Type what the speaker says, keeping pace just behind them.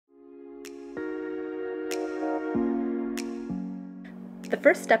The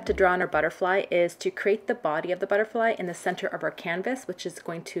first step to draw on our butterfly is to create the body of the butterfly in the center of our canvas, which is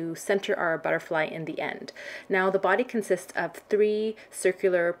going to center our butterfly in the end. Now the body consists of three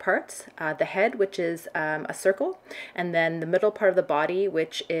circular parts, the head, which is a circle, and then the middle part of the body,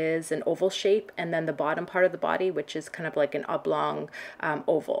 which is an oval shape, and then the bottom part of the body, which is kind of like an oblong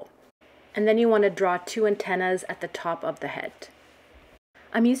oval. And then you want to draw two antennas at the top of the head.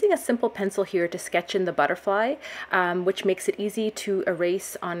 I'm using a simple pencil here to sketch in the butterfly, which makes it easy to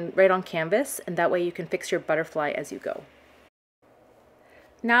erase right on canvas, and that way you can fix your butterfly as you go.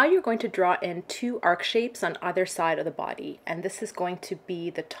 Now you're going to draw in two arc shapes on either side of the body, and this is going to be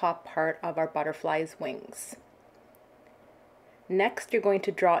the top part of our butterfly's wings. Next, you're going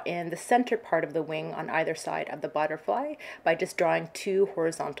to draw in the center part of the wing on either side of the butterfly by just drawing two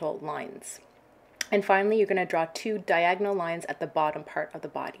horizontal lines. And finally, you're going to draw two diagonal lines at the bottom part of the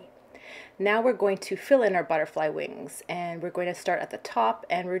body. Now we're going to fill in our butterfly wings, and we're going to start at the top,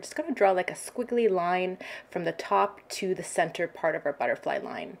 and we're just going to draw like a squiggly line from the top to the center part of our butterfly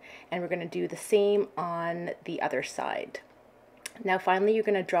line. And we're going to do the same on the other side. Now finally, you're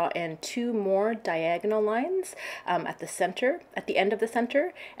going to draw in two more diagonal lines at the end of the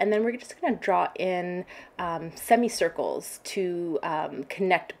center, and then we're just going to draw in semicircles to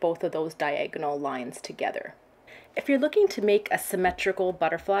connect both of those diagonal lines together. If you're looking to make a symmetrical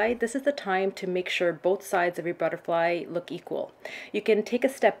butterfly, this is the time to make sure both sides of your butterfly look equal. You can take a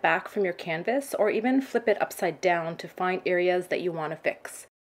step back from your canvas or even flip it upside down to find areas that you want to fix.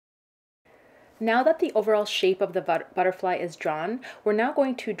 Now that the overall shape of the butterfly is drawn, we're now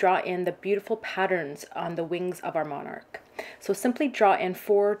going to draw in the beautiful patterns on the wings of our monarch. So simply draw in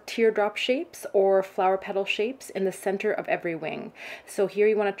 4 teardrop shapes or flower petal shapes in the center of every wing. So here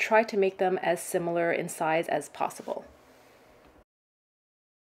you want to try to make them as similar in size as possible.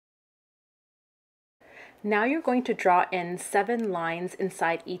 Now you're going to draw in 7 lines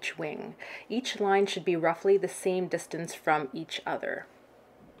inside each wing. Each line should be roughly the same distance from each other.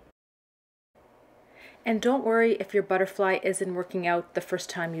 And don't worry if your butterfly isn't working out the first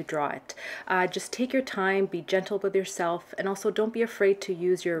time you draw it. Just take your time, be gentle with yourself, and also don't be afraid to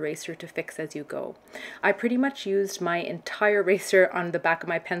use your eraser to fix as you go. I pretty much used my entire eraser on the back of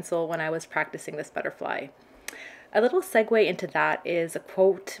my pencil when I was practicing this butterfly. A little segue into that is a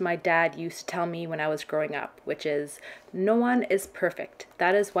quote my dad used to tell me when I was growing up, which is, "No one is perfect.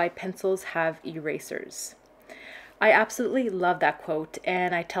 That is why pencils have erasers." I absolutely love that quote,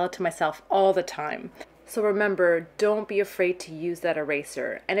 and I tell it to myself all the time. So remember, don't be afraid to use that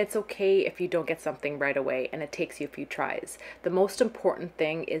eraser, and it's okay if you don't get something right away and it takes you a few tries. The most important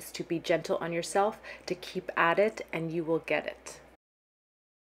thing is to be gentle on yourself, to keep at it, and you will get it.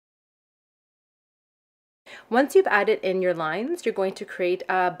 Once you've added in your lines, you're going to create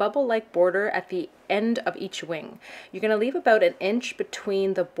a bubble-like border at the end of each wing. You're going to leave about an inch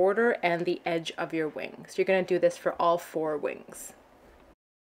between the border and the edge of your wing. So you're going to do this for all 4 wings.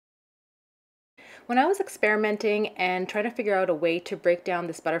 When I was experimenting and trying to figure out a way to break down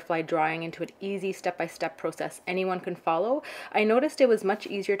this butterfly drawing into an easy step-by-step process anyone can follow, I noticed it was much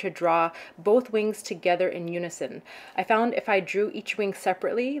easier to draw both wings together in unison. I found if I drew each wing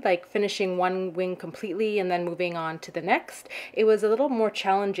separately, like finishing one wing completely and then moving on to the next, it was a little more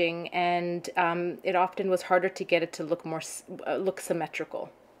challenging, and it often was harder to get it to look symmetrical.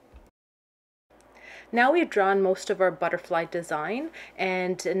 Now we've drawn most of our butterfly design,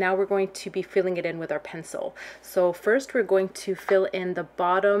 and now we're going to be filling it in with our pencil. So first we're going to fill in the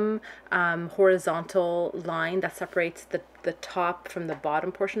bottom horizontal line that separates the top from the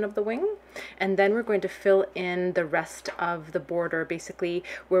bottom portion of the wing, and then we're going to fill in the rest of the border, basically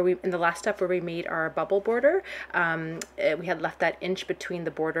where in the last step where we made our bubble border, we had left that inch between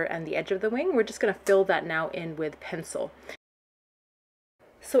the border and the edge of the wing. We're just going to fill that now in with pencil.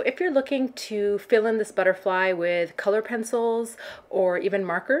 So if you're looking to fill in this butterfly with color pencils or even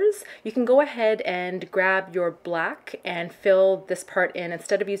markers, you can go ahead and grab your black and fill this part in.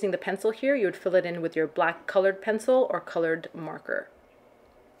 Instead of using the pencil here, you would fill it in with your black colored pencil or colored marker.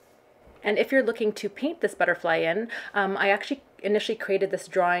 And if you're looking to paint this butterfly in, I actually initially created this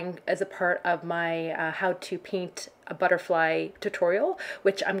drawing as a part of my how to paint a butterfly tutorial,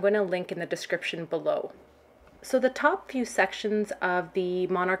 which I'm going to link in the description below. So the top few sections of the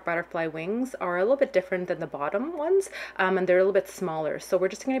monarch butterfly wings are a little bit different than the bottom ones, and they're a little bit smaller. So we're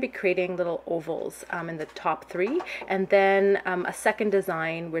just going to be creating little ovals in the top 3, and then a second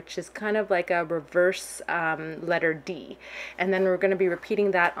design, which is kind of like a reverse letter D. And then we're going to be repeating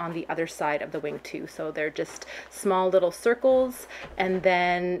that on the other side of the wing too. So they're just small little circles, and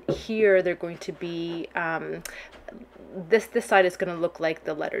then here they're going to be, this side is going to look like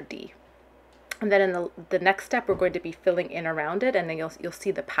the letter D. And then in the next step, we're going to be filling in around it, and then you'll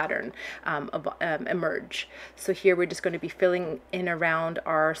see the pattern emerge. So here we're just going to be filling in around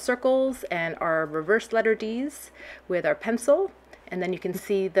our circles and our reverse letter Ds with our pencil, and then you can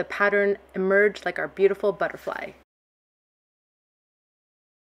see the pattern emerge like our beautiful butterfly.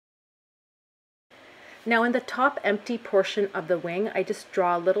 Now in the top empty portion of the wing, I just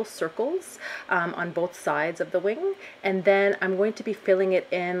draw little circles on both sides of the wing, and then I'm going to be filling it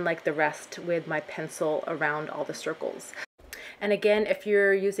in like the rest with my pencil around all the circles. And again, if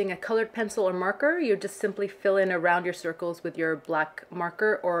you're using a colored pencil or marker, you just simply fill in around your circles with your black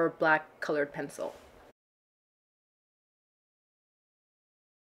marker or black colored pencil.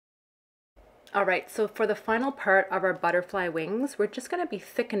 All right, so for the final part of our butterfly wings, we're just going to be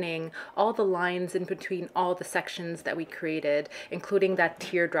thickening all the lines in between all the sections that we created, including that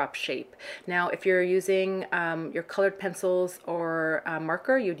teardrop shape. Now, if you're using your colored pencils or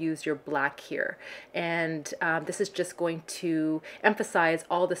marker, you'd use your black here. And this is just going to emphasize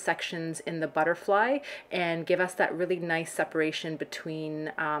all the sections in the butterfly and give us that really nice separation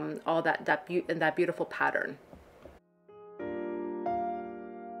between all that beautiful pattern.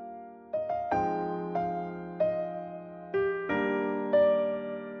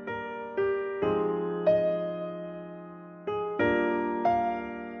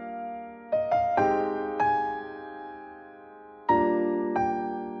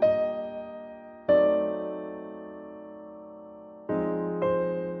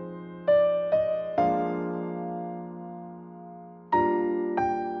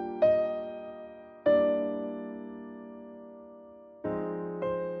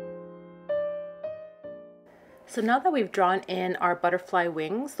 So now that we've drawn in our butterfly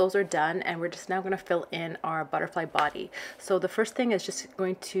wings, those are done, and we're just now going to fill in our butterfly body. So the first thing is just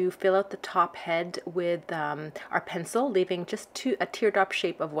going to fill out the top head with our pencil, leaving just a teardrop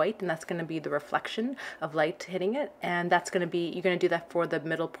shape of white, and that's going to be the reflection of light hitting it. And that's going to be, you're going to do that for the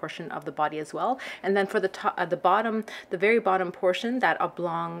middle portion of the body as well. And then for the top, the very bottom portion, that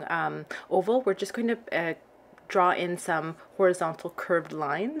oblong oval, we're just going to draw in some horizontal curved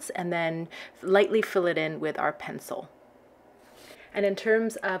lines and then lightly fill it in with our pencil. And in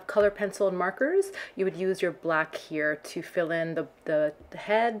terms of color pencil and markers, you would use your black here to fill in the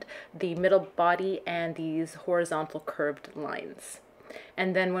head, the middle body, and these horizontal curved lines.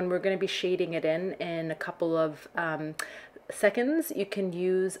 And then when we're going to be shading it in a couple of seconds, you can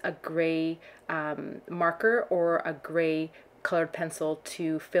use a gray marker or a gray colored pencil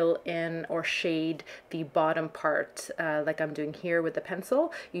to fill in or shade the bottom part, like I'm doing here with the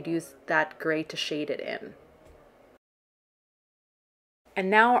pencil. You'd use that gray to shade it in. And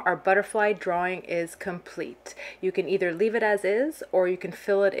now our butterfly drawing is complete. You can either leave it as is, or you can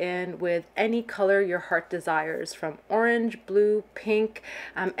fill it in with any color your heart desires, from orange, blue, pink,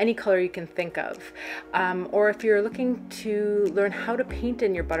 any color you can think of. Or if you're looking to learn how to paint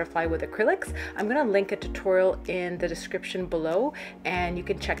in your butterfly with acrylics, I'm going to link a tutorial in the description below, and you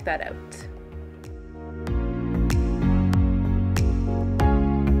can check that out.